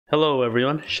Hello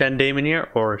everyone, Shandamon here,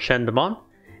 or Shandamon,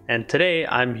 and today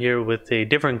I'm here with a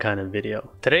different kind of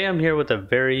video. Today I'm here with a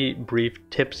very brief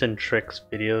tips and tricks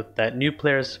video that new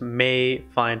players may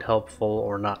find helpful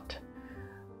or not.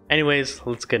 Anyways,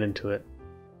 let's get into it.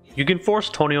 You can force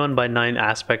 21:9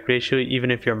 aspect ratio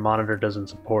even if your monitor doesn't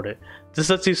support it. This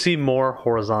lets you see more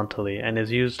horizontally and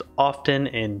is used often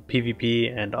in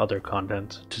PvP and other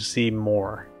content to see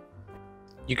more.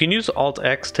 You can use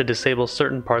Alt-X to disable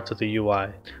certain parts of the UI.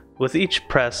 With each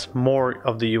press, more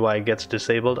of the UI gets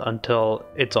disabled until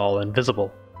it's all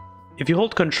invisible. If you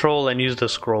hold Control and use the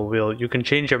scroll wheel, you can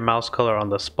change your mouse color on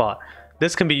the spot.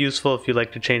 This can be useful if you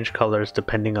like to change colors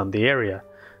depending on the area.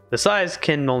 The size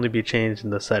can only be changed in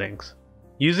the settings.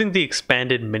 Using the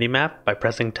expanded minimap by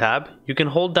pressing Tab, you can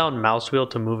hold down mouse wheel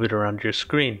to move it around your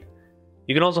screen.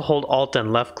 You can also hold Alt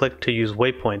and left click to use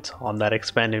waypoints on that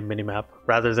expanded minimap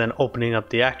rather than opening up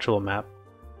the actual map.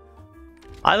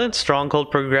 Island Stronghold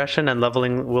progression and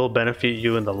leveling will benefit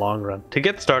you in the long run. To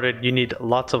get started, you need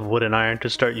lots of wood and iron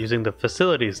to start using the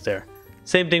facilities there.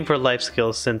 Same thing for life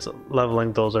skills, since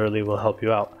leveling those early will help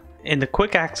you out. In the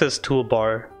quick access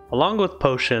toolbar, along with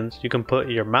potions, you can put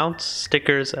your mounts,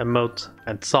 stickers, emotes,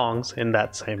 and songs in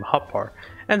that same hotbar,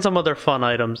 and some other fun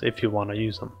items if you want to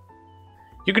use them.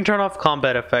 You can turn off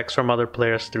combat effects from other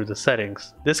players through the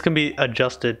settings. This can be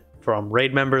adjusted from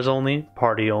raid members only,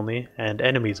 party only, and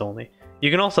enemies only. You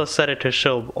can also set it to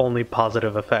show only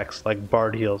positive effects like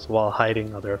bard heals while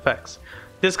hiding other effects.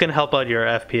 This can help out your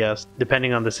FPS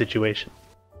depending on the situation.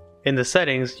 In the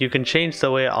settings, you can change the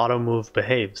way auto move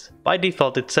behaves. By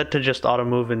default, it's set to just auto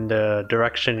move in the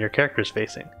direction your character is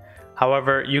facing.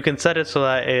 However, you can set it so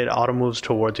that it auto moves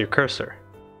towards your cursor.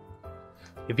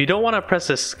 If you don't want to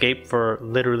press escape for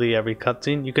literally every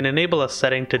cutscene, you can enable a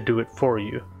setting to do it for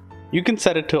you. You can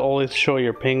set it to always show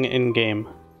your ping in game.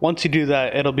 Once you do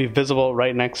that, it'll be visible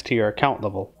right next to your account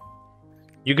level.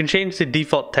 You can change the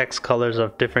default text colors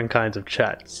of different kinds of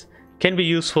chats. It can be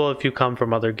useful if you come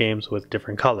from other games with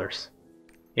different colors.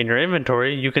 In your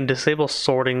inventory, you can disable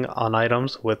sorting on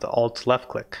items with Alt left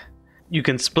click. You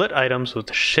can split items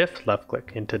with Shift left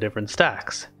click into different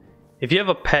stacks. If you have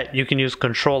a pet, you can use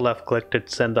Control left click to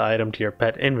send the item to your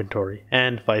pet inventory,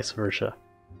 and vice versa.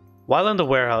 While in the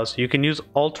warehouse, you can use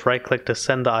Alt right click to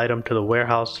send the item to the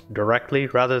warehouse directly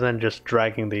rather than just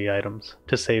dragging the items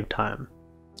to save time.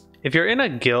 If you're in a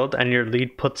guild and your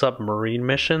lead puts up marine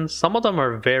missions, some of them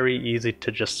are very easy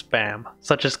to just spam,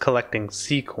 such as collecting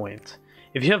sea coins.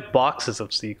 If you have boxes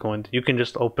of sea coins, you can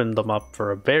just open them up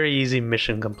for a very easy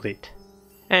mission complete.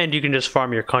 And you can just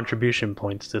farm your contribution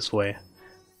points this way.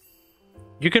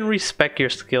 You can respec your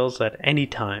skills at any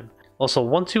time. Also,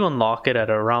 once you unlock it at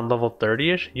around level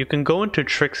 30ish, you can go into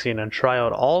Trixie and try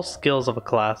out all skills of a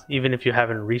class even if you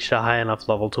haven't reached a high enough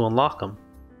level to unlock them.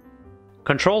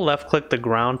 Control left click the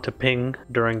ground to ping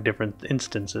during different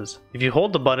instances. If you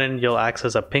hold the button, you'll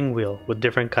access a ping wheel with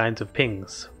different kinds of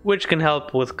pings, which can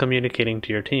help with communicating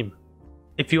to your team.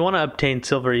 If you want to obtain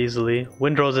silver easily,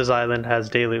 Windrose's Island has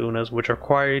daily unas which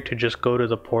require you to just go to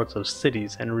the ports of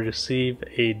cities and receive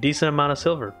a decent amount of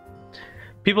silver.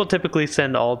 People typically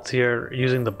send alts here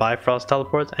using the Bifrost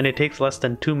teleports, and it takes less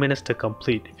than 2 minutes to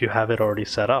complete if you have it already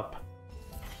set up.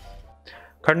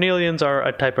 Carnelians are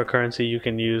a type of currency you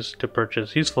can use to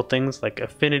purchase useful things like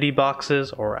affinity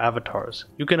boxes or avatars.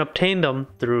 You can obtain them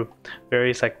through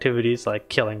various activities like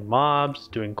killing mobs,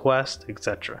 doing quests,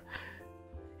 etc.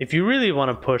 If you really want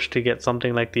to push to get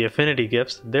something like the affinity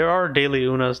gifts, there are daily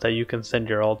unas that you can send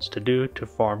your alts to do to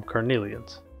farm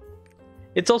Carnelians.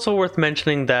 It's also worth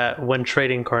mentioning that when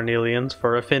trading Carnelians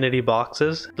for affinity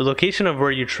boxes, the location of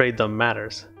where you trade them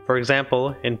matters. For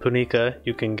example, in Punica,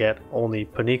 you can get only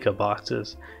Punica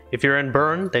boxes. If you're in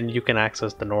Bern, then you can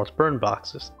access the North Bern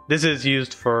boxes. This is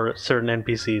used for certain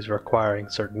NPCs requiring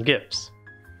certain gifts.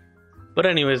 But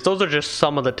anyways, those are just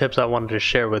some of the tips I wanted to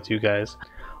share with you guys.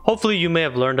 Hopefully you may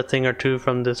have learned a thing or two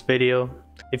from this video.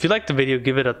 If you liked the video,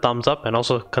 give it a thumbs up and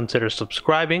also consider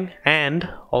subscribing and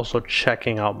also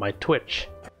checking out my Twitch.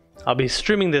 I'll be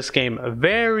streaming this game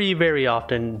very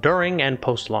often during and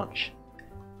post launch.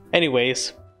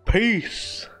 Anyways,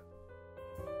 peace!